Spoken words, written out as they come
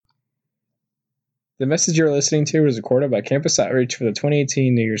The message you're listening to was recorded by Campus Outreach for the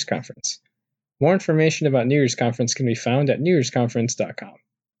 2018 New Year's Conference. More information about New Year's Conference can be found at newyearsconference.com.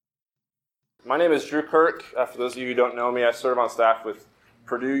 My name is Drew Kirk. For those of you who don't know me, I serve on staff with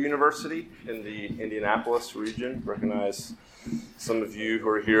Purdue University in the Indianapolis region. Recognize some of you who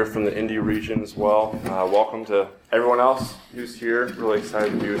are here from the Indy region as well. Welcome to everyone else who's here. Really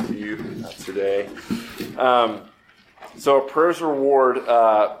excited to be with you today. So Prayers Reward,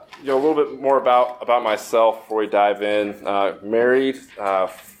 a little bit more about myself before we dive in. Married,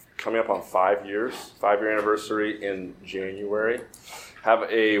 coming up on 5 years, 5-year anniversary in January. Have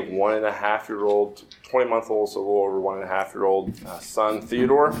a 1.5-year-old, 20-month-old, so a little over 1.5-year-old son,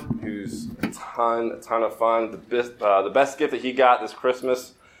 Theodore, who's a ton of fun. The best gift that he got this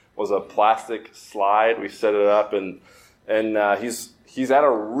Christmas was a plastic slide. We set it up, and he's at a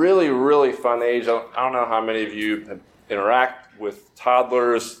really, really fun age. I don't know how many of you interact with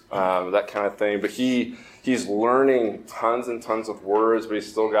toddlers, that kind of thing, but he's learning tons and tons of words, but he's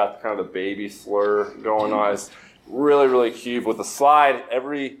still got kind of the baby slur going on. It's really, really cute. With the slide,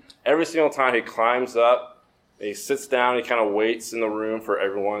 every single time he climbs up, he sits down, he kind of waits in the room for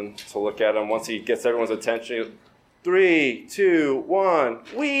everyone to look at him. Once he gets everyone's attention, he goes, 3, 2, 1,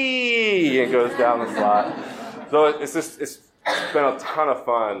 whee! And goes down the slide. So it's been a ton of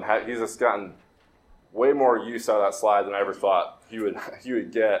fun. He's just gotten way more use out of that slide than I ever thought he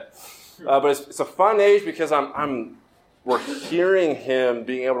would get. But it's a fun age because we're hearing him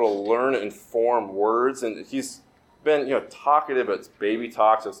being able to learn and form words, and he's been talkative, but it's baby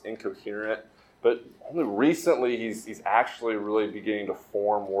talk, so it's incoherent. But only recently he's actually really beginning to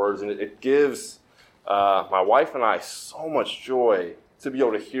form words, and it gives my wife and I so much joy to be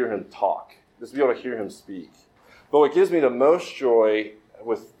able to hear him talk, just to be able to hear him speak. But what gives me the most joy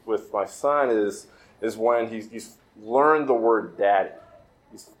with my son is when he's learned the word daddy.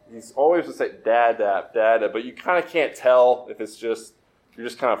 He's always would say dada, but you kind of can't tell if you're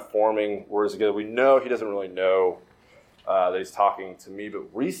just kind of forming words together. We know he doesn't really know that he's talking to me, but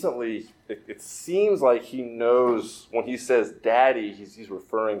recently it seems like he knows when he says daddy, he's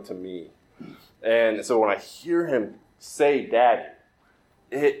referring to me. And so when I hear him say daddy,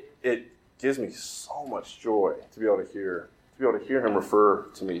 it gives me so much joy to be able to hear him refer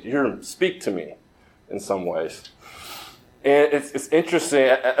to me, to hear him speak to me in some ways. And it's interesting,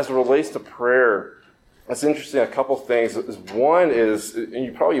 as it relates to prayer, it's interesting, a couple things. One is, and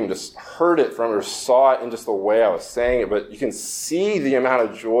you probably even just heard it from or saw it in just the way I was saying it, but you can see the amount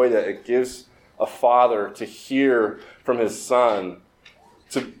of joy that it gives a father to hear from his son,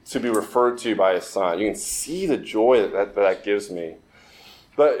 to be referred to by his son. You can see the joy that gives me.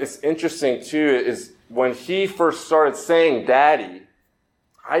 But it's interesting, too, is when he first started saying daddy,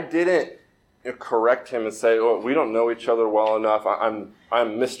 I didn't correct him and say, "Oh, we don't know each other well enough. I'm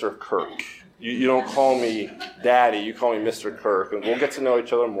Mr. Kirk. You don't call me daddy. You call me Mr. Kirk, and we'll get to know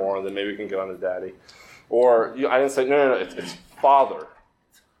each other more, and then maybe we can get on to daddy." Or I didn't say, "No, it's father.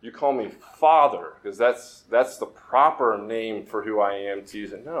 You call me father because that's the proper name for who I am to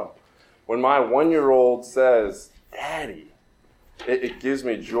use it." No, when my 1-year-old says daddy, it gives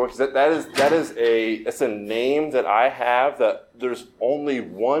me joy because it's a name that I have that there's only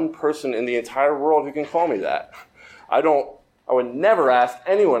one person in the entire world who can call me that. I would never ask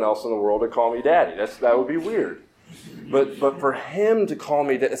anyone else in the world to call me daddy. That would be weird. But for him to call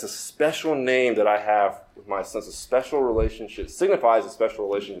me that, it's a special name that I have with my son. It's a special relationship. It signifies a special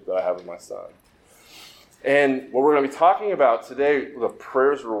relationship that I have with my son. And what we're going to be talking about today, the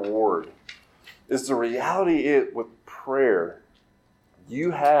Prayers Reward, is the reality with prayer.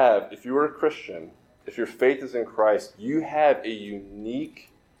 You have, if you are a Christian, if your faith is in Christ, you have a unique,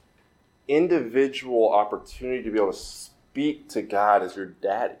 individual opportunity to be able to speak to God as your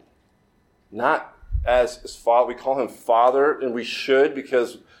daddy. Not as father. We call him father, and we should,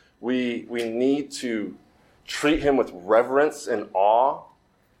 because we need to treat him with reverence and awe.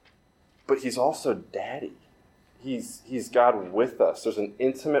 But he's also daddy. He's God with us. There's an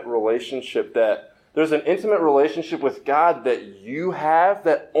intimate relationship with God that you have,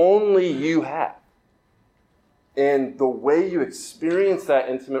 that only you have. And the way you experience that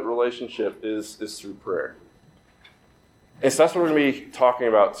intimate relationship is through prayer. And so that's what we're going to be talking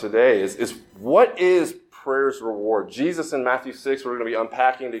about today, is what is prayer's reward? Jesus in Matthew 6, we're going to be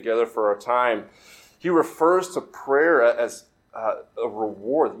unpacking together for our time. He refers to prayer as a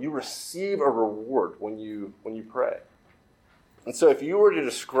reward. You receive a reward when you pray. And so if you were to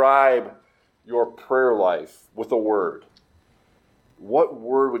describe your prayer life with a word, what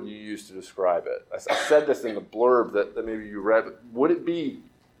word would you use to describe it? I said this in the blurb that maybe you read, but would it be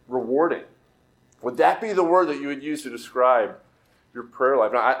rewarding? Would that be the word that you would use to describe your prayer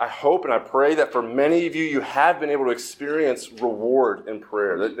life. And I hope and I pray that for many of you, you have been able to experience reward in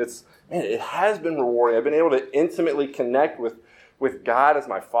prayer. It has been rewarding. I've been able to intimately connect with God as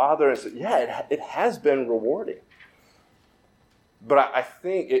my Father. And so, it has been rewarding. But I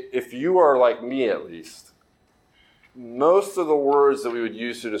think if you are like me at least, most of the words that we would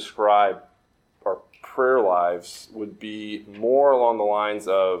use to describe our prayer lives would be more along the lines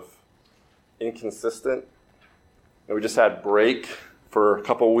of inconsistent. And we just had break for a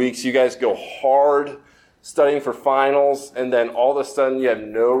couple of weeks. You guys go hard studying for finals, and then all of a sudden you have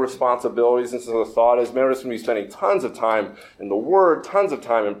no responsibilities. And so the thought is, man, we're just going to be spending tons of time in the Word, tons of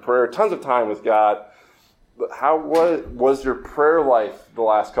time in prayer, tons of time with God. But how was your prayer life the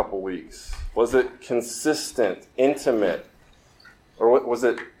last couple of weeks? Was it consistent, intimate, or was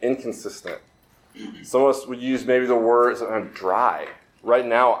it inconsistent? Some of us would use maybe the words, I'm dry. Right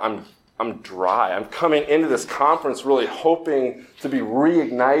now, I'm dry. I'm coming into this conference really hoping to be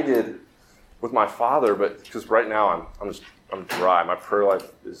reignited with my Father, but because right now I'm dry. My prayer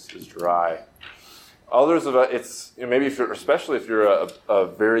life is dry. Others of it's maybe especially if you're a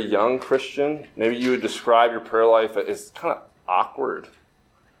very young Christian, maybe you would describe your prayer life as kind of awkward.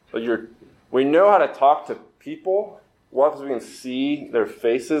 Like we know how to talk to people. Well, because we can see their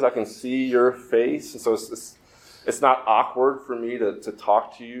faces, I can see your face, and so it's not awkward for me to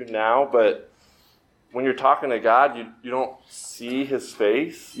talk to you now. But when you're talking to God, you don't see His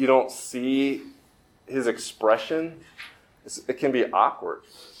face, you don't see His expression. It can be awkward.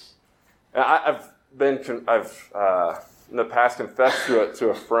 And I've in the past confessed to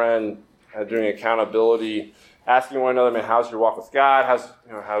a friend during accountability, asking one another, man, how's your walk with God?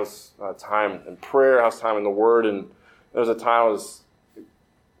 How's time in prayer? How's time in the Word? And there was a time I was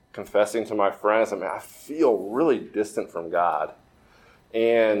confessing to my friend, I said, man, I feel really distant from God.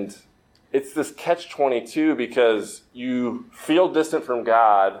 And it's this catch-22 because you feel distant from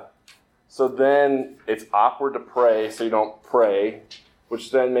God, so then it's awkward to pray, so you don't pray,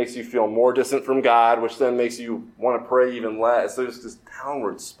 which then makes you feel more distant from God, which then makes you want to pray even less. So it's this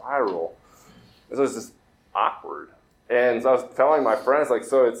downward spiral. And so it's just awkward. And so I was telling my friends,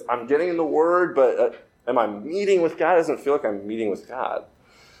 I'm getting in the Word, but am I meeting with God? It doesn't feel like I'm meeting with God.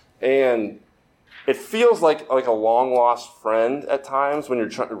 And it feels like a long-lost friend at times when you're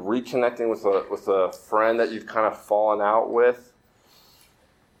reconnecting with a friend that you've kind of fallen out with.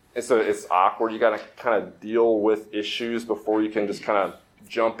 And so it's awkward. You got to kind of deal with issues before you can just kind of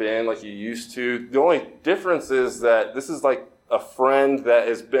jump in like you used to. The only difference is that this is like a friend that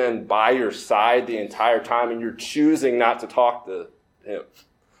has been by your side the entire time and you're choosing not to talk to him.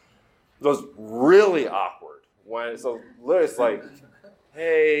 It was really awkward. It's like,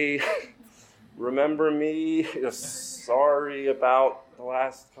 hey, remember me? Sorry about the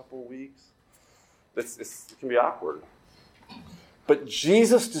last couple we weeks. It can be awkward. But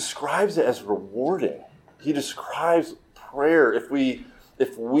Jesus describes it as rewarding. He describes prayer. If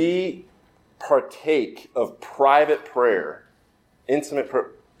we partake of private prayer, intimate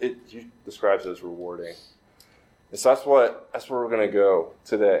prayer, he describes it as rewarding. And so that's where we're going to go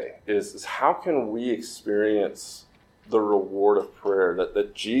today, is how can we experience the reward of prayer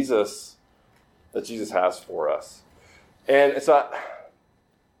that Jesus has for us. And so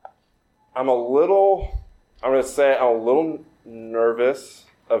I'm a little nervous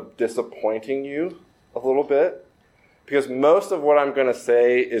of disappointing you a little bit, because most of what I'm going to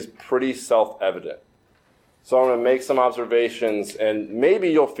say is pretty self-evident. So I'm going to make some observations, and maybe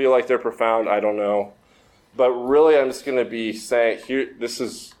you'll feel like they're profound, I don't know. But really, I'm just going to be saying,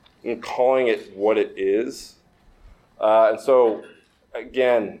 I'm calling it what it is. And so,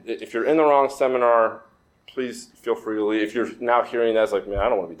 again, if you're in the wrong seminar, please feel free to leave. If you're now hearing that, it's like, man, I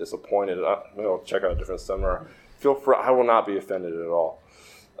don't want to be disappointed. I'll check out a different seminar. Feel free. I will not be offended at all.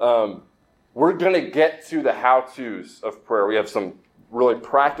 We're going to get to the how-tos of prayer. We have some really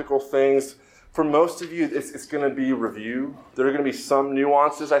practical things. For most of you, it's going to be review. There are going to be some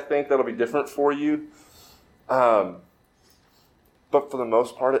nuances, I think, that'll be different for you. But for the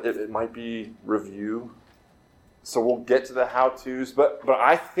most part, it might be review. So we'll get to the how-tos. But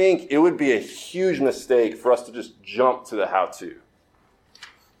I think it would be a huge mistake for us to just jump to the how-to.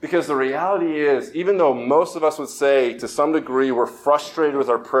 Because the reality is, even though most of us would say, to some degree, we're frustrated with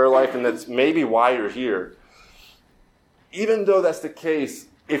our prayer life, and that's maybe why you're here, even though that's the case,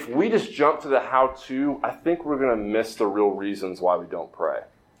 if we just jump to the how-to, I think we're going to miss the real reasons why we don't pray.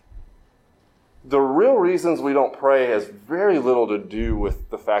 The real reasons we don't pray has very little to do with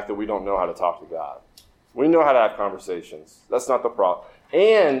the fact that we don't know how to talk to God. We know how to have conversations. That's not the problem.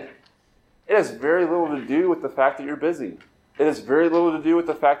 And it has very little to do with the fact that you're busy. It has very little to do with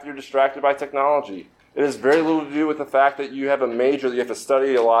the fact that you're distracted by technology. It has very little to do with the fact that you have a major, that you have to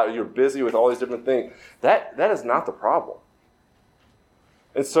study a lot, you're busy with all these different things. That is not the problem.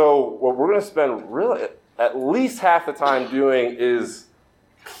 And so what we're going to spend really at least half the time doing is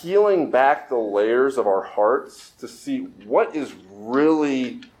peeling back the layers of our hearts to see what are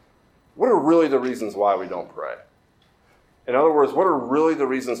really the reasons why we don't pray. In other words, what are really the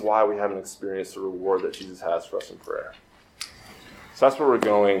reasons why we haven't experienced the reward that Jesus has for us in prayer? So that's where we're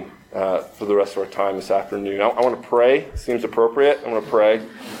going for the rest of our time this afternoon. I want to pray. Seems appropriate. I'm going to pray,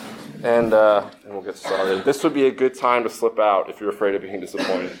 and we'll get started. This would be a good time to slip out if you're afraid of being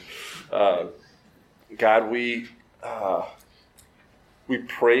disappointed. God, we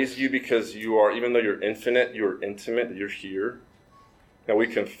praise you because you are, even though you're infinite, you're intimate, that you're here. And we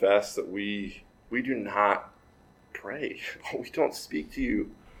confess that we do not pray. We don't speak to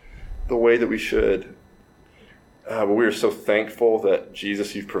you the way that we should. But we are so thankful that,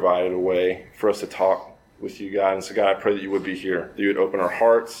 Jesus, you've provided a way for us to talk with you, God. And so, God, I pray that you would be here, that you would open our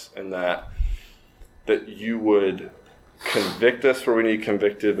hearts, and that you would convict us where we need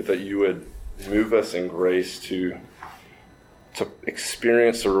convicted, but that you would move us in grace to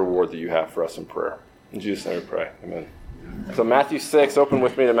experience the reward that you have for us in prayer. In Jesus' name we pray. Amen. So Matthew 6, open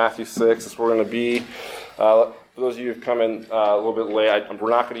with me to Matthew 6. That's where we're going to be. For those of you who've come in a little bit late, we're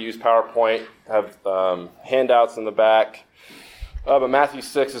not going to use PowerPoint. I have handouts in the back. But Matthew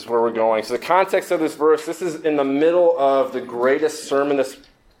 6 is where we're going. So the context of this verse, this is in the middle of the greatest sermon that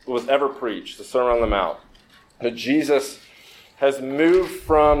was ever preached, the Sermon on the Mount. That Jesus has moved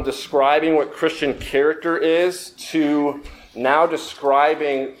from describing what Christian character is to now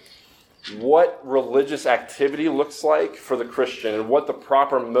describing what religious activity looks like for the Christian and what the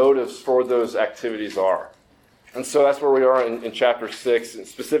proper motives for those activities are. And so that's where we are in chapter 6, and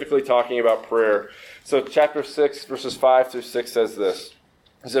specifically talking about prayer. So chapter 6, verses 5 through 6 says this. It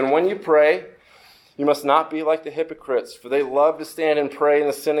says, "And when you pray, you must not be like the hypocrites, for they love to stand and pray in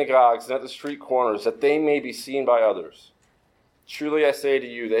the synagogues and at the street corners, that they may be seen by others. Truly I say to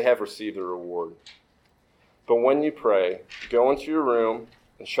you, they have received their reward. But when you pray, go into your room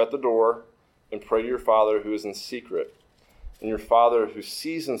and shut the door and pray to your Father who is in secret, and your Father who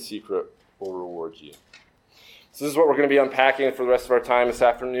sees in secret will reward you." So this is what we're going to be unpacking for the rest of our time this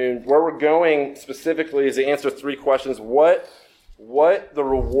afternoon. Where we're going specifically is to answer three questions. What the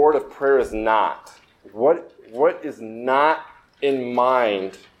reward of prayer is not. What is not in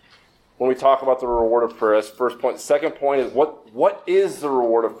mind when we talk about the reward of prayer? That's the first point. The second point is what is the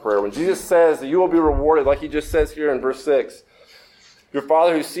reward of prayer? When Jesus says that you will be rewarded, like he just says here in verse 6, your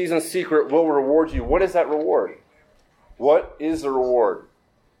Father who sees in secret will reward you. What is that reward? What is the reward?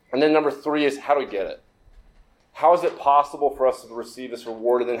 And then number 3 is, how do we get it? How is it possible for us to receive this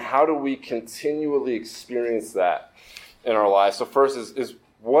reward? And then how do we continually experience that in our lives? So first is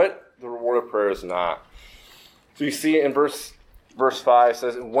what the reward of prayer is not. So you see in verse 5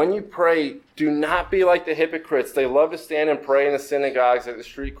 says, "When you pray, do not be like the hypocrites. They love to stand and pray in the synagogues at the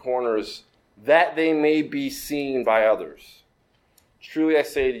street corners, that they may be seen by others. Truly I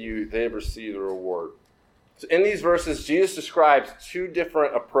say to you, they have received the reward." So in these verses, Jesus describes 2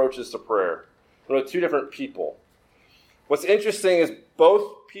 different approaches to prayer. Two different people. What's interesting is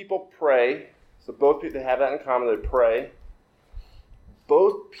both people pray. So both people have that in common. They pray.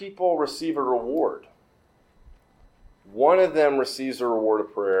 Both people receive a reward. One of them receives a reward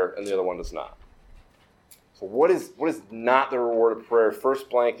of prayer, and the other one does not. So what is not the reward of prayer? First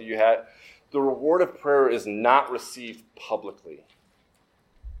blank that you had. The reward of prayer is not received publicly.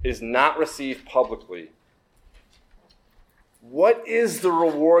 Is not received publicly. What is the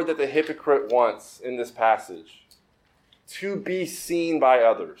reward that the hypocrite wants in this passage? To be seen by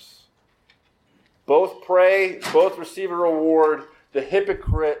others. Both pray, both receive a reward. The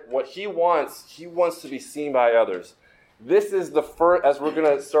hypocrite, what he wants to be seen by others. This is the first, as we're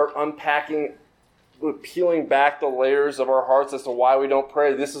going to start unpacking, peeling back the layers of our hearts as to why we don't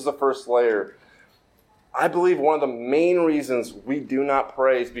pray. This is the first layer. I believe one of the main reasons we do not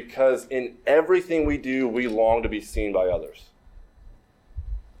pray is because in everything we do, we long to be seen by others.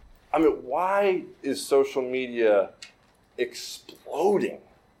 I mean, why is social media exploding?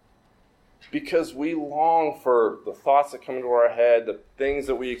 Because we long for the thoughts that come into our head, the things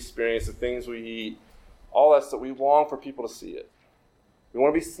that we experience, the things we eat, all that stuff. We long for people to see it. We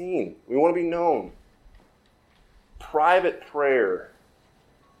want to be seen. We want to be known. Private prayer.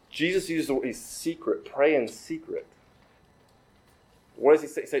 Jesus used the word secret. Pray in secret. What does he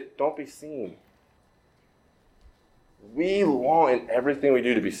say? He said, don't be seen. We long in everything we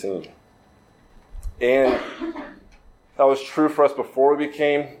do to be seen. And that was true for us before we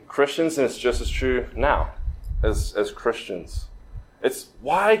became Christians, and it's just as true now as Christians. It's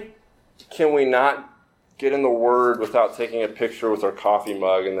why can we not get in the Word without taking a picture with our coffee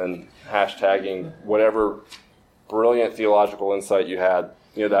mug and then hashtagging whatever brilliant theological insight you had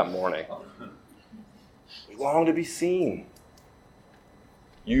that morning. We long to be seen.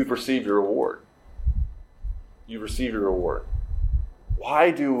 You've received your reward. You've received your reward. Why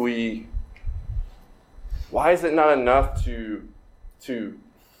is it not enough to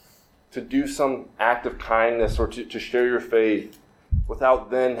do some act of kindness or to share your faith without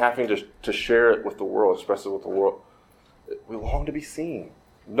then having to share it with the world, express it with the world? We long to be seen.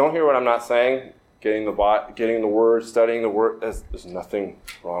 Don't hear what I'm not saying. Getting the Word, studying the Word, there's nothing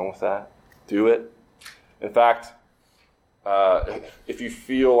wrong with that. Do it. In fact, if you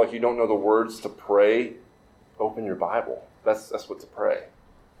feel like you don't know the words to pray, open your Bible. That's what to pray.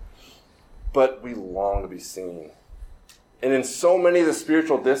 But we long to be seen. And in so many of the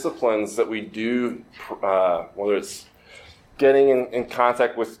spiritual disciplines that we do, whether it's getting in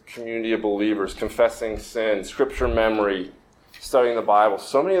contact with community of believers, confessing sin, scripture memory, studying the Bible,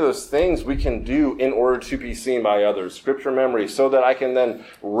 so many of those things we can do in order to be seen by others. Scripture memory, so that I can then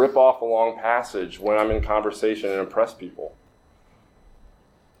rip off a long passage when I'm in conversation and impress people.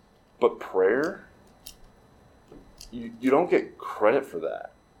 But prayer, you don't get credit for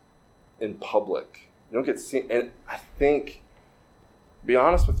that in public. You don't get seen. And I think, be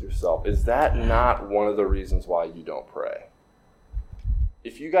honest with yourself, is that not one of the reasons why you don't pray?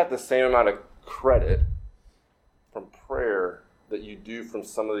 If you got the same amount of credit from prayer that you do from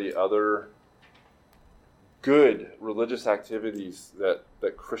some of the other good religious activities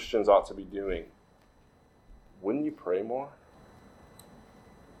that Christians ought to be doing, wouldn't you pray more?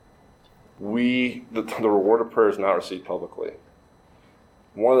 The reward of prayer is not received publicly.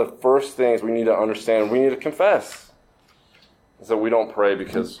 One of the first things we need to understand, we need to confess, is that we don't pray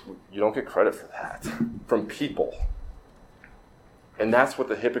because you don't get credit for that from people. And that's what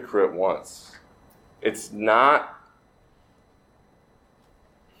the hypocrite wants. It's not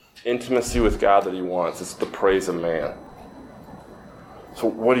intimacy with God that he wants. It's the praise of man. So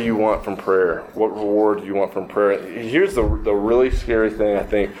what do you want from prayer? What reward do you want from prayer? Here's the really scary thing, I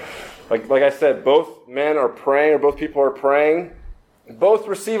think. Like I said, both men are praying, or both people are praying. Both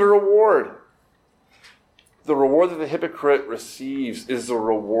receive a reward. The reward that the hypocrite receives is the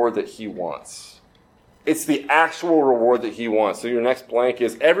reward that he wants. It's the actual reward that he wants. So your next blank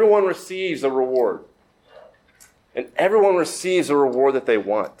is, everyone receives a reward. And everyone receives a reward that they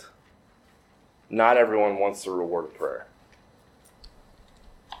want. Not everyone wants the reward of prayer.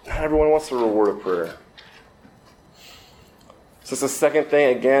 Not everyone wants the reward of prayer. So it's the second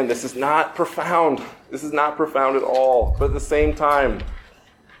thing. Again, this is not profound. This is not profound at all. But at the same time,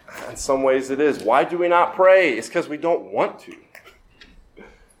 in some ways it is. Why do we not pray? It's because we don't want to.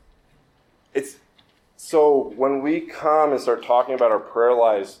 So when we come and start talking about our prayer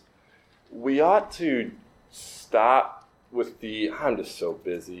lives, we ought to stop with the, I'm just so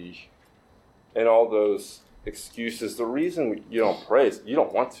busy, and all those excuses. The reason you don't pray is you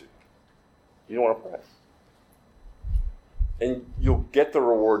don't want to. You don't want to pray. And you'll get the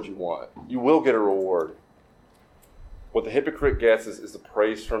reward you want. You will get a reward. What the hypocrite gets is the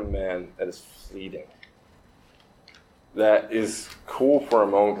praise from men that is fleeting. That is cool for a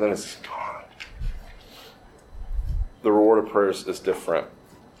moment, but then it's gone. The reward of prayer is different.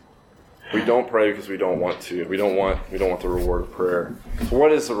 We don't pray because we don't want to. We don't want the reward of prayer. So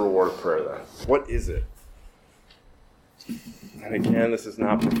what is the reward of prayer then? What is it? And again, this is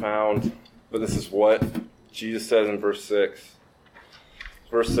not profound, but this is what Jesus says in verse 6.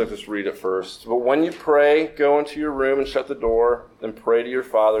 Verse 6, let's read it first. But when you pray, go into your room and shut the door, and pray to your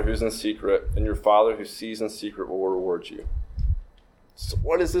Father who's in secret, and your Father who sees in secret will reward you. So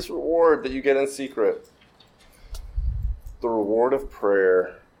what is this reward that you get in secret? The reward of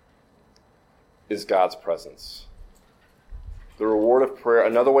prayer is God's presence. The reward of prayer,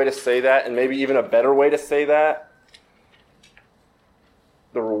 another way to say that, and maybe even a better way to say that,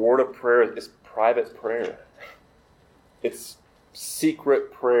 the reward of prayer is private prayer. It's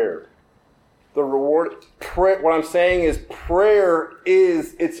secret prayer. The reward, what I'm saying is prayer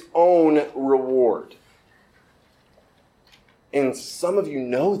is its own reward. And some of you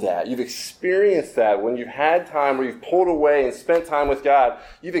know that. You've experienced that when you've had time where you've pulled away and spent time with God.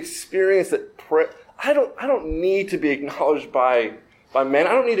 You've experienced that prayer. I don't need to be acknowledged by men.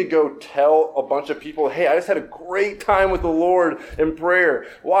 I don't need to go tell a bunch of people, hey, I just had a great time with the Lord in prayer.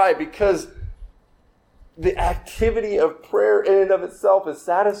 Why? Because the activity of prayer in and of itself is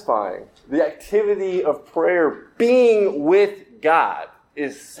satisfying. The activity of prayer, being with God,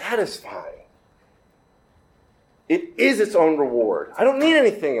 is satisfying. It is its own reward. I don't need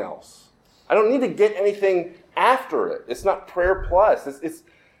anything else. I don't need to get anything after it. It's not prayer plus.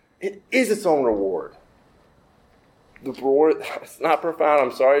 It is its own reward. The reward, it's not profound.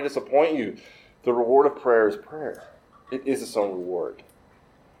 I'm sorry to disappoint you. The reward of prayer is prayer. It is its own reward.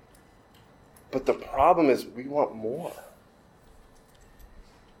 But the problem is we want more.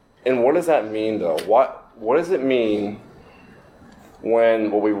 And what does that mean, though? What does it mean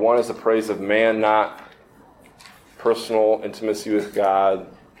when what we want is the praise of man, not personal intimacy with God?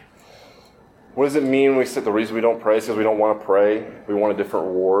 What does it mean when we say the reason we don't pray is because we don't want to pray? We want a different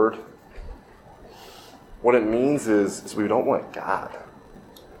reward. What it means is we don't want God.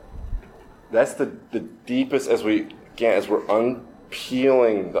 That's the deepest, as we're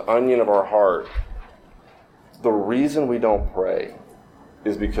unpeeling the onion of our heart. The reason we don't pray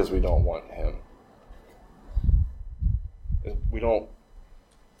is because we don't want him. We don't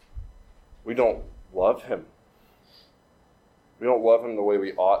love him. We don't love him the way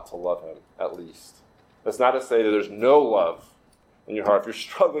we ought to love him, at least. That's not to say that there's no love in your heart. If you're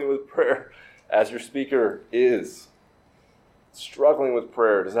struggling with prayer, as your speaker is struggling with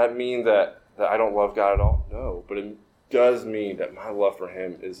prayer, does that mean that I don't love God at all? No, but it does mean that my love for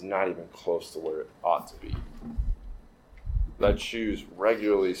him is not even close to where it ought to be. I choose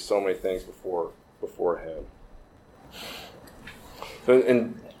regularly so many things before him. So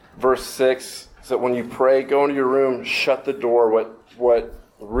in verse 6, so when you pray, go into your room, shut the door. What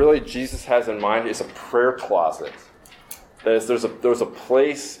really Jesus has in mind is a prayer closet. That is, there was a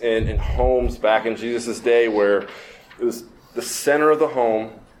place in homes back in Jesus' day where it was the center of the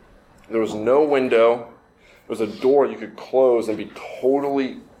home. There was no window. There was a door you could close and be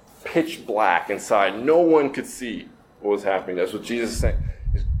totally pitch black inside. No one could see what was happening. That's what Jesus is saying,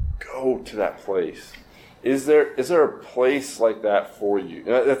 is go to that place. Is there a place like that for you?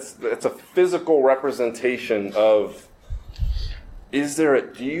 That's a physical representation of, do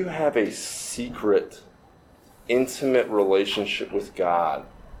you have a secret, intimate relationship with God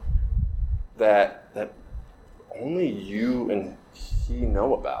that only you and he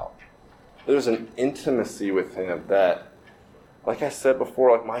know about? There's an intimacy with him that, like I said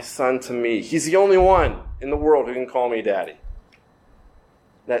before, like my son to me, he's the only one in the world who can call me daddy.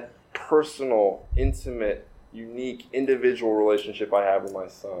 That personal, intimate, unique, individual relationship I have with my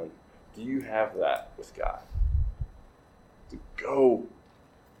son. Do you have that with God? To go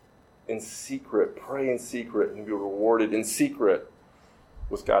in secret, pray in secret, and be rewarded in secret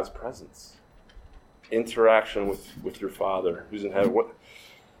with God's presence. Interaction with your Father who's in heaven.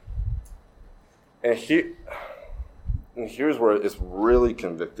 And here's where it's really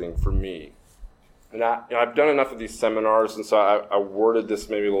convicting for me. And I've done enough of these seminars, and so I worded this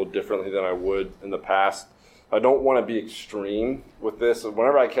maybe a little differently than I would in the past. I don't want to be extreme with this.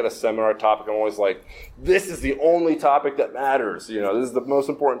 Whenever I get a seminar topic, I'm always like, this is the only topic that matters. This is the most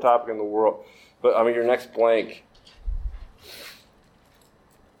important topic in the world. But your next blank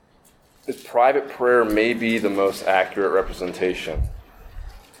is private prayer may be the most accurate representation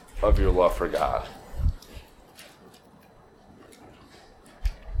of your love for God.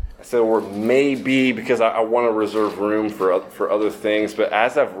 I said the word maybe because I want to reserve room for other things, but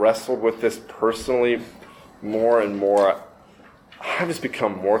as I've wrestled with this personally more and more, I've just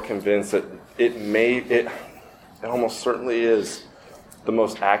become more convinced that it almost certainly is the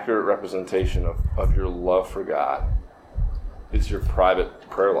most accurate representation of your love for God. It's your private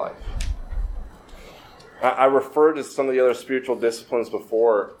prayer life. I referred to some of the other spiritual disciplines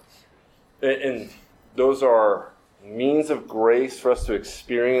before, and those are means of grace for us to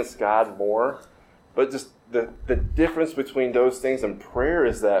experience God more. But just the difference between those things and prayer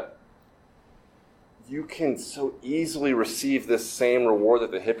is that you can so easily receive this same reward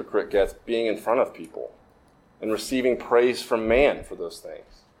that the hypocrite gets being in front of people and receiving praise from man for those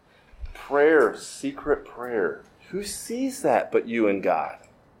things. Prayer, secret prayer. Who sees that but you and God?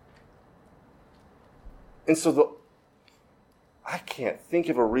 And so I can't think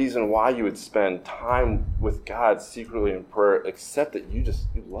of a reason why you would spend time with God secretly in prayer except that you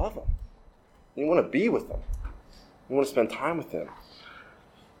love him. You want to be with him. You want to spend time with him.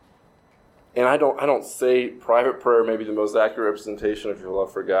 And I don't say private prayer may be the most accurate representation of your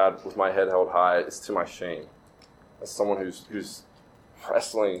love for God with my head held high. It's to my shame. As someone who's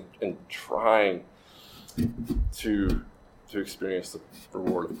wrestling and trying to experience the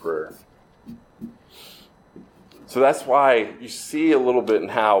reward of prayer. So that's why you see a little bit in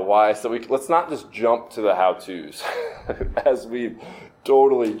why. So let's not just jump to the how-tos as we've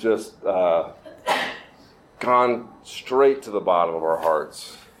totally just gone straight to the bottom of our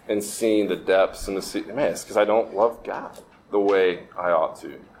hearts and seeing the depths and it's because I don't love God the way I ought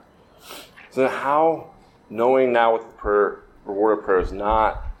to. So how, knowing now what the reward of prayer is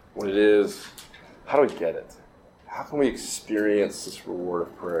not what it is, how do we get it? How can we experience this reward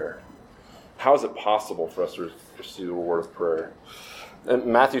of prayer? How is it possible for us to receive the reward of prayer.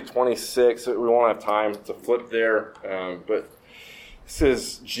 In Matthew 26, we won't have time to flip there, but this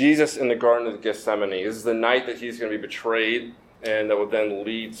is Jesus in the Garden of Gethsemane. This is the night that he's going to be betrayed, and that will then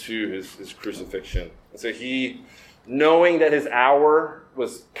lead to his crucifixion. And so he, knowing that his hour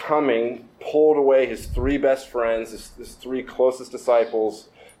was coming, pulled away his three best friends, his three closest disciples,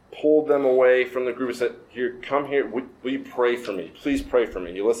 pulled them away from the group and said, "Here, come here, will you pray for me? Please pray for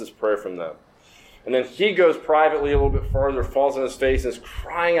me." He elicits prayer from them. And then he goes privately a little bit further, falls on his face, and is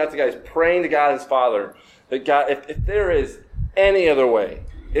crying out to God. He's praying to God, his Father, that God, if there is any other way,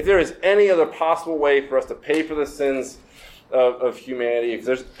 if there is any other possible way for us to pay for the sins of humanity, if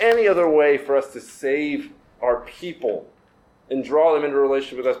there's any other way for us to save our people and draw them into a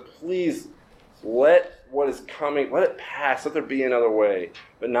relationship with us, please let what is coming, let it pass. Let there be another way,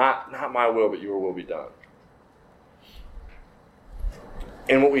 but not my will, but your will be done.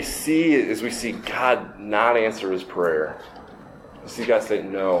 And what we see is we see God not answer his prayer. We see God say,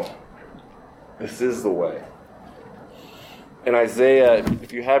 "No, this is the way." In Isaiah,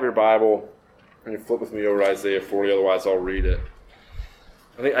 if you have your Bible, and you flip with me over to Isaiah 40, otherwise I'll read it.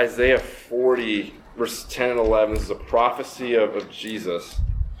 I think Isaiah 40, verses 10 and 11, this is a prophecy of Jesus.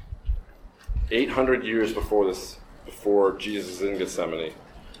 800 years before Jesus is in Gethsemane.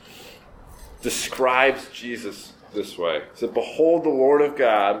 Describes Jesus this way. It said, "Behold, the Lord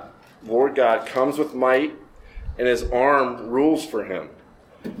God comes with might, and his arm rules for him.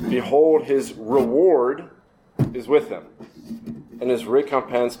 Behold, his reward is with him, and his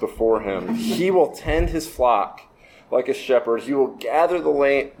recompense before him. He will tend his flock like a shepherd. He will gather the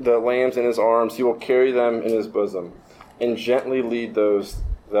lambs in his arms. He will carry them in his bosom, and gently lead those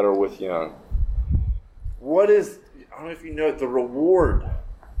that are with young." What is, I don't know if you know, the reward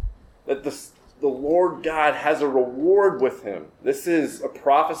that the Lord God has a reward with him. This is a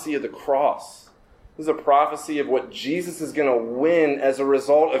prophecy of the cross. This is a prophecy of what Jesus is going to win as a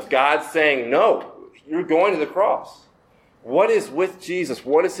result of God saying, "No, you're going to the cross." What is with Jesus?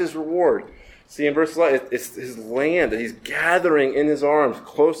 What is his reward? See, in verse 11, it's his land that he's gathering in his arms,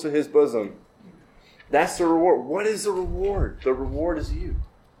 close to his bosom. That's the reward. What is the reward? The reward is you.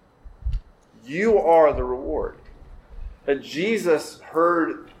 You are the reward. That Jesus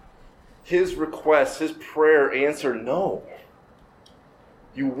heard his request, his prayer answered, "No.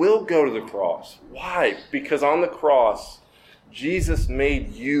 You will go to the cross." Why? Because on the cross, Jesus made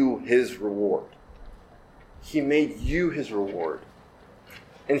you his reward. He made you his reward.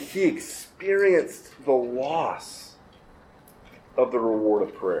 And he experienced the loss of the reward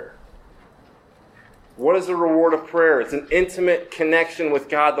of prayer. What is the reward of prayer? It's an intimate connection with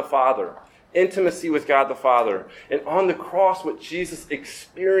God the Father. Intimacy with God the Father. And on the cross, what Jesus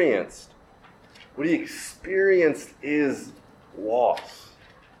experienced, what he experienced is loss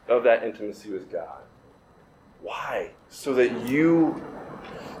of that intimacy with God. Why? So that you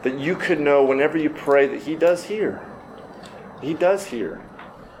could know whenever you pray that he does hear. He does hear.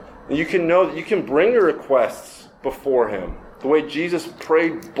 And you can know that you can bring your requests before him. The way Jesus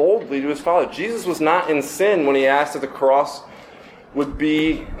prayed boldly to his Father. Jesus was not in sin when he asked that the cross would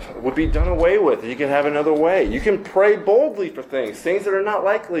be done away with. You can have another way. You can pray boldly for things that are not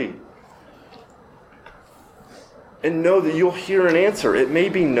likely. And know that you'll hear an answer. It may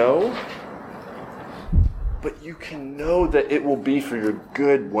be no, but you can know that it will be for your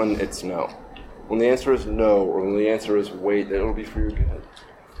good when it's no. When the answer is no, or when the answer is wait, that it will be for your good.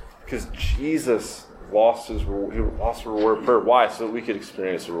 Because Jesus lost the reward of prayer. Why? So that we could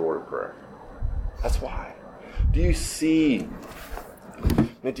experience the reward of prayer. That's why. Do you see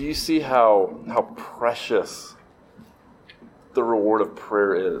how precious the reward of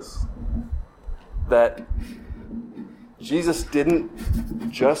prayer is? That Jesus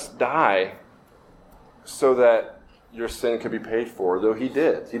didn't just die so that your sin could be paid for, though he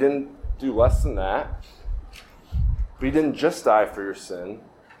did. He didn't do less than that. But he didn't just die for your sin.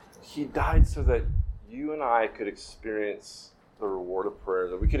 He died so that you and I could experience the reward of prayer,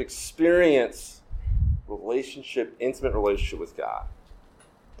 that we could experience intimate relationship with God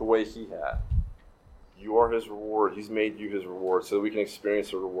the way he had. You are his reward. He's made you his reward so that we can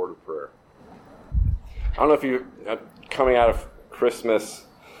experience the reward of prayer. I don't know if you, coming out of Christmas,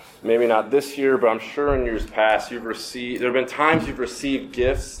 maybe not this year, but I'm sure in years past, there have been times you've received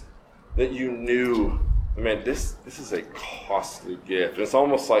gifts that you knew, man, this is a costly gift. And it's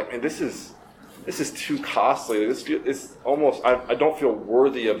almost like, man, this is too costly. It's almost, I don't feel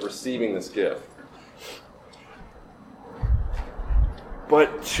worthy of receiving this gift.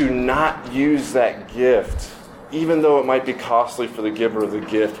 But to not use that gift, even though it might be costly for the giver of the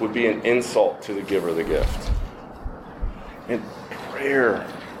gift, would be an insult to the giver of the gift. And prayer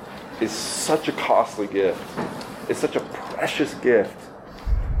is such a costly gift. is such a precious gift,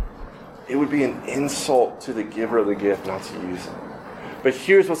 it would be an insult to the giver of the gift not to use it. But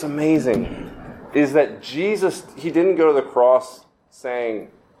here's what's amazing, is that Jesus, he didn't go to the cross saying,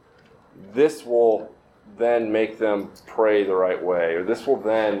 this will then make them pray the right way, or this will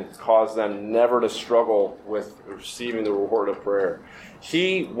then cause them never to struggle with receiving the reward of prayer.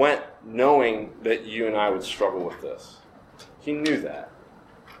 He went knowing that you and I would struggle with this. He knew that.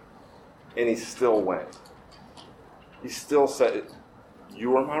 And he still went. He still said,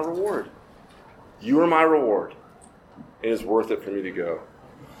 you are my reward. You are my reward. It is worth it for me to go.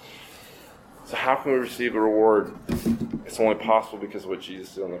 So how can we receive a reward? It's only possible because of what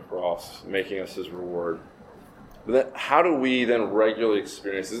Jesus did on the cross, making us his reward. But then, how do we then regularly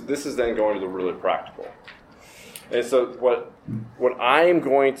experience this? This is then going to the really practical. And so what I am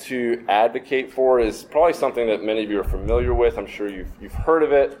going to advocate for is probably something that many of you are familiar with. I'm sure you've heard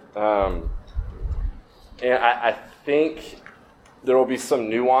of it. And I think there will be some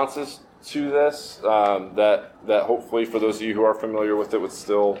nuances to this that hopefully for those of you who are familiar with it would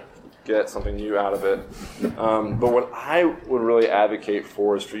still get something new out of it. But what I would really advocate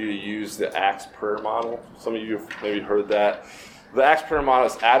for is for you to use the Acts prayer model. Some of you have maybe heard that. The Acts prayer model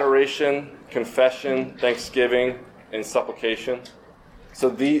is adoration, confession, thanksgiving, and supplication. So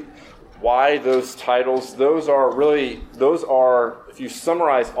why those titles? Those are, if you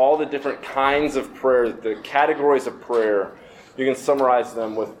summarize all the different kinds of prayer, the categories of prayer, you can summarize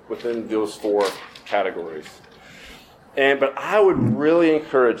them within those 4 categories. But I would really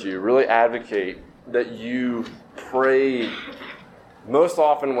encourage you, really advocate that you pray most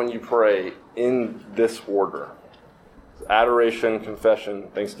often when you pray in this order. Adoration, confession,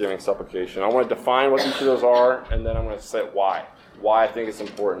 thanksgiving, supplication. I want to define what each of those are, and then I'm going to say why. Why I think it's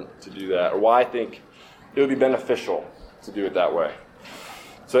important to do that, or why I think it would be beneficial to do it that way.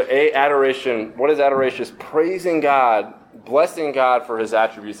 So adoration. What is adoration? It's praising God, blessing God for his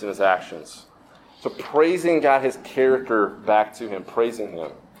attributes and his actions. So praising God, his character back to him, praising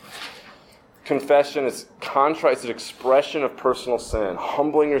him. Confession is contrite, it's an expression of personal sin,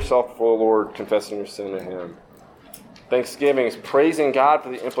 humbling yourself before the Lord, confessing your sin to him. Thanksgiving is praising God for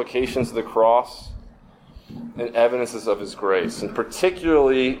the implications of the cross and evidences of his grace, and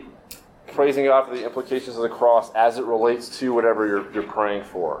particularly praising God for the implications of the cross as it relates to whatever you're praying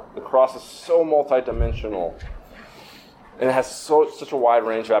for. The cross is so multidimensional, and it has such a wide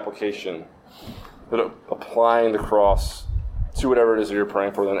range of application. But applying the cross to whatever it is that you're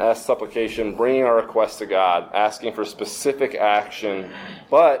praying for. Then as supplication, bringing our request to God, asking for specific action,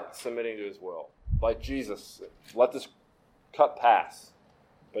 but submitting to his will. Like Jesus, let this cup pass,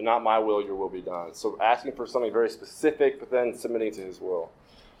 but not my will, your will be done. So asking for something very specific, but then submitting to his will.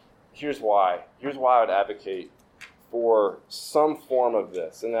 Here's why. Here's why I would advocate for some form of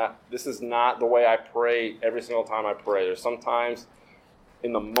this. And that this is not the way I pray every single time I pray. There's sometimes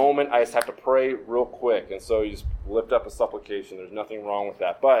in the moment, I just have to pray real quick. And so you just lift up a supplication. There's nothing wrong with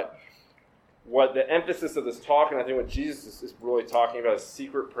that. But what the emphasis of this talk, and I think what Jesus is really talking about, is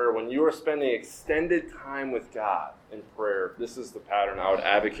secret prayer. When you are spending extended time with God in prayer, this is the pattern I would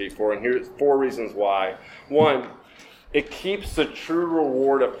advocate for. And here's 4 reasons why. 1, it keeps the true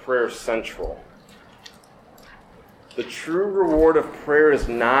reward of prayer central. The true reward of prayer is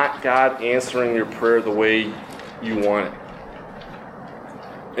not God answering your prayer the way you want it.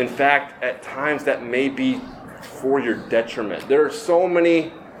 In fact, at times that may be for your detriment. There are so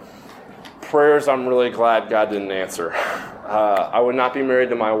many prayers I'm really glad God didn't answer. I would not be married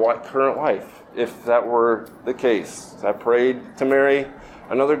to my current wife if that were the case. I prayed to marry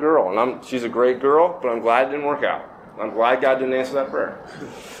another girl, and she's a great girl, but I'm glad it didn't work out. I'm glad God didn't answer that prayer.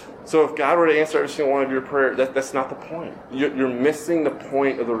 So if God were to answer every single one of your prayers, that's not the point. You're missing the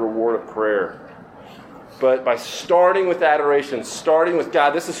point of the reward of prayer. But by starting with adoration, starting with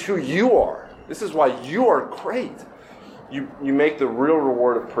God, this is who you are. This is why you are great. You make the real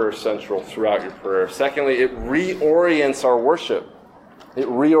reward of prayer central throughout your prayer. Secondly, it reorients our worship. It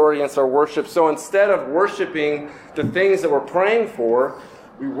reorients our worship. So instead of worshiping the things that we're praying for,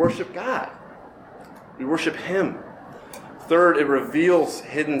 we worship God. We worship him. Third, it reveals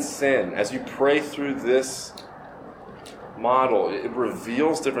hidden sin. As you pray through this model, it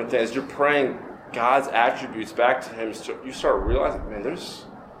reveals different things. As you're praying God's attributes back to him, you start realizing, man,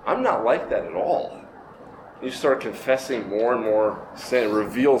 I'm not like that at all. You start confessing more and more sin. It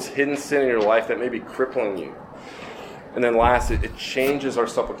reveals hidden sin in your life that may be crippling you. And then last, it changes our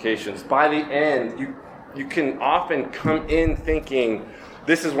supplications. By the end, you can often come in thinking,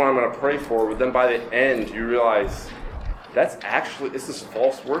 this is what I'm going to pray for, but then by the end, you realize, this is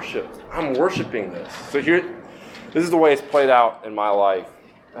false worship. I'm worshiping this. So this is the way it's played out in my life.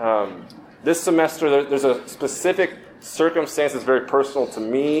 This semester, there's a specific circumstance that's very personal to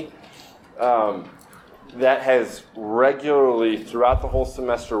me that has regularly, throughout the whole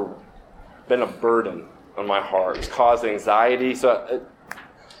semester, been a burden on my heart. It's caused anxiety. So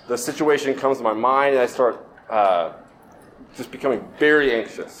the situation comes to my mind, and I start just becoming very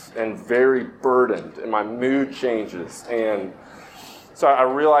anxious and very burdened, and my mood changes. And so I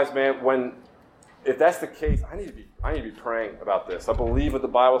realized, man, if that's the case, I need to be praying about this. I believe what the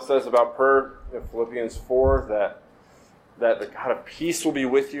Bible says about prayer in Philippians 4, that the God of peace will be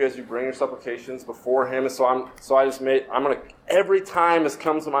with you as you bring your supplications before Him. And so I'm gonna, every time this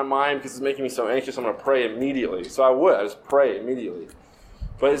comes to my mind because it's making me so anxious, I'm gonna pray immediately. So I just pray immediately.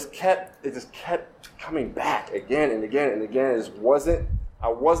 But it just kept coming back again and again and again. I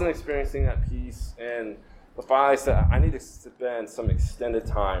wasn't experiencing that peace, and finally I said, I need to spend some extended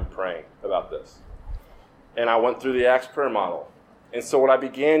time praying about this. And I went through the Acts prayer model. And so what I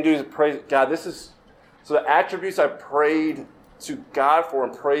began to do is pray, God, so the attributes I prayed to God for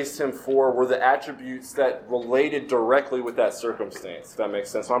and praised Him for were the attributes that related directly with that circumstance, if that makes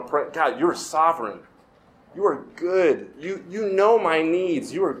sense. So I'm praying, God, you're sovereign. You are good. You know my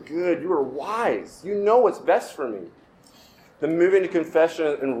needs. You are good. You are wise. You know what's best for me. Then moving to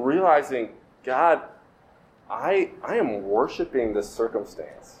confession and realizing, God, I am worshiping this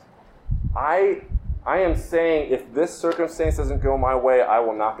circumstance. I am saying, if this circumstance doesn't go my way, I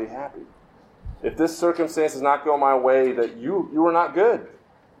will not be happy. If this circumstance does not go my way, that you are not good.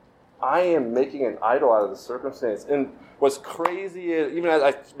 I am making an idol out of the circumstance. And what's crazy is, even as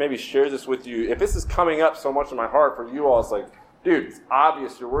I maybe share this with you, if this is coming up so much in my heart for you all, it's like, dude, it's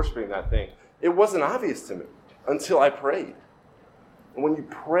obvious you're worshiping that thing. It wasn't obvious to me until I prayed. And when you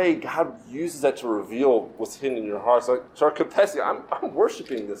pray, God uses that to reveal what's hidden in your heart. So I start confessing, I'm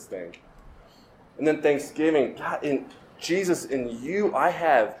worshiping this thing. And then thanksgiving, God, in Jesus, in you, I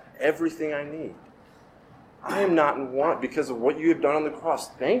have everything I need. I am not in want because of what you have done on the cross.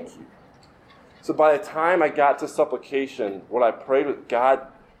 Thank you. So by the time I got to supplication, what I prayed with God,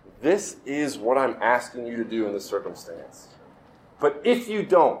 this is what I'm asking you to do in this circumstance. But if you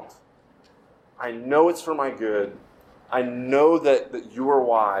don't, I know it's for my good. I know that you are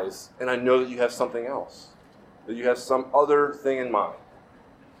wise, and I know that you have something else, that you have some other thing in mind.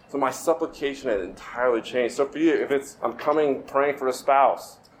 So my supplication had entirely changed. So for you, if I'm praying for a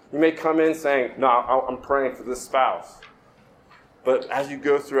spouse, you may come in saying, no, I'm praying for this spouse. But as you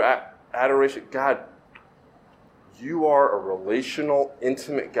go through adoration, God, you are a relational,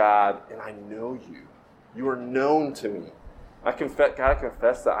 intimate God, and I know you. You are known to me. I confess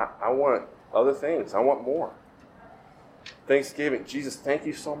that I want other things. I want more. Thanksgiving, Jesus, thank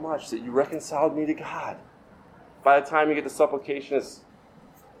you so much that you reconciled me to God. By the time you get to supplication, it's,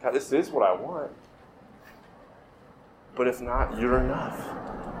 God, this is what I want. But if not, you're enough.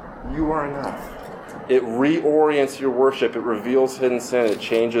 You are enough. It reorients your worship. It reveals hidden sin. It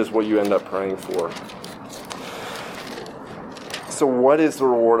changes what you end up praying for. So what is the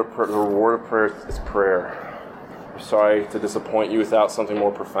reward of prayer? The reward of prayer is prayer. I'm sorry to disappoint you without something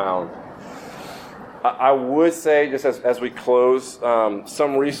more profound. I would say, just as we close,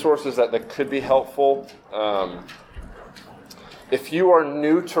 some resources that could be helpful. If you are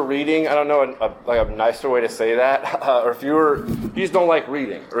new to reading, I don't know a nicer way to say that, or if you just don't like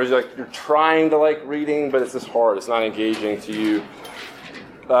reading, or you're trying to like reading, but it's just hard, it's not engaging to you,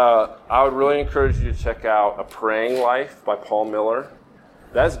 I would really encourage you to check out A Praying Life by Paul Miller.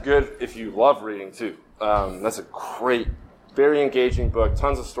 That's good if you love reading too. That's a great, very engaging book,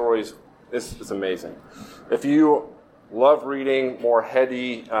 tons of stories. It's amazing. If you love reading more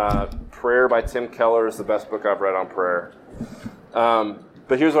heady, Prayer by Tim Keller is the best book I've read on prayer.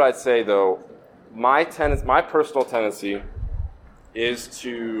 But here's what I'd say, though. My personal tendency is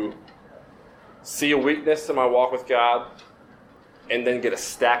to see a weakness in my walk with God and then get a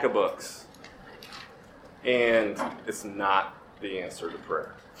stack of books. And it's not the answer to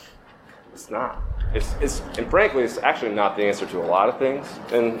prayer. It's not. And frankly, it's actually not the answer to a lot of things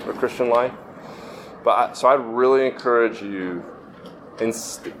in a Christian life. So I'd really encourage you and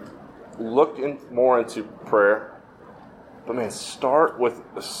look more into prayer. But man, start with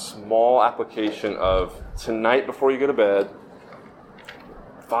a small application of tonight before you go to bed,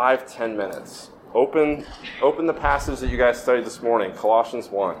 5-10 minutes. Open the passage that you guys studied this morning, Colossians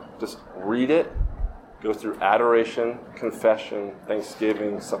 1. Just read it. Go through adoration, confession,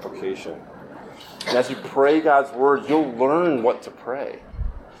 thanksgiving, supplication. And as you pray God's word, you'll learn what to pray.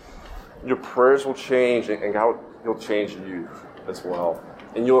 Your prayers will change, and God will change you as well.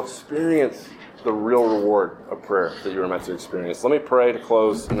 And you'll experience the real reward of prayer that you were meant to experience. Let me pray to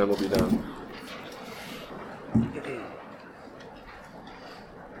close, and then we'll be done.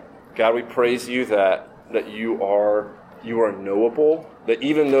 God, we praise you that you are knowable, that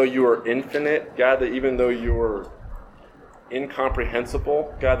even though you are infinite, God, that even though you are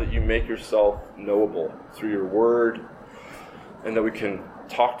incomprehensible, God, that you make yourself knowable through your word, and that we can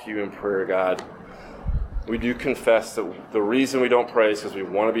talk to you in prayer, God. We do confess that the reason we don't pray is because we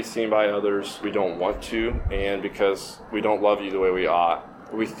want to be seen by others, we don't want to, and because we don't love you the way we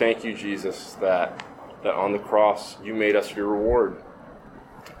ought. We thank you, Jesus, that on the cross you made us your reward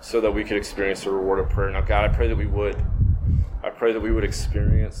so that we could experience the reward of prayer. Now, God, I pray that we would. I pray that we would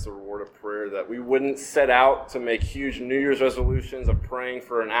experience the reward of prayer, that we wouldn't set out to make huge New Year's resolutions of praying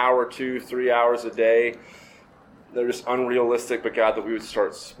for an hour, 2, 3 hours a day. They're just unrealistic, but God, that we would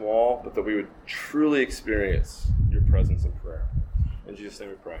start small, but that we would truly experience your presence in prayer. In Jesus' name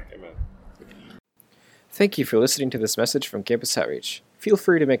we pray. Amen. Thank you for listening to this message from Campus Outreach. Feel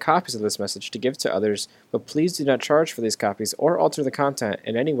free to make copies of this message to give to others, but please do not charge for these copies or alter the content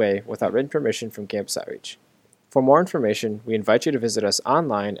in any way without written permission from Campus Outreach. For more information, we invite you to visit us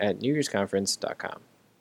online at newyearsconference.com.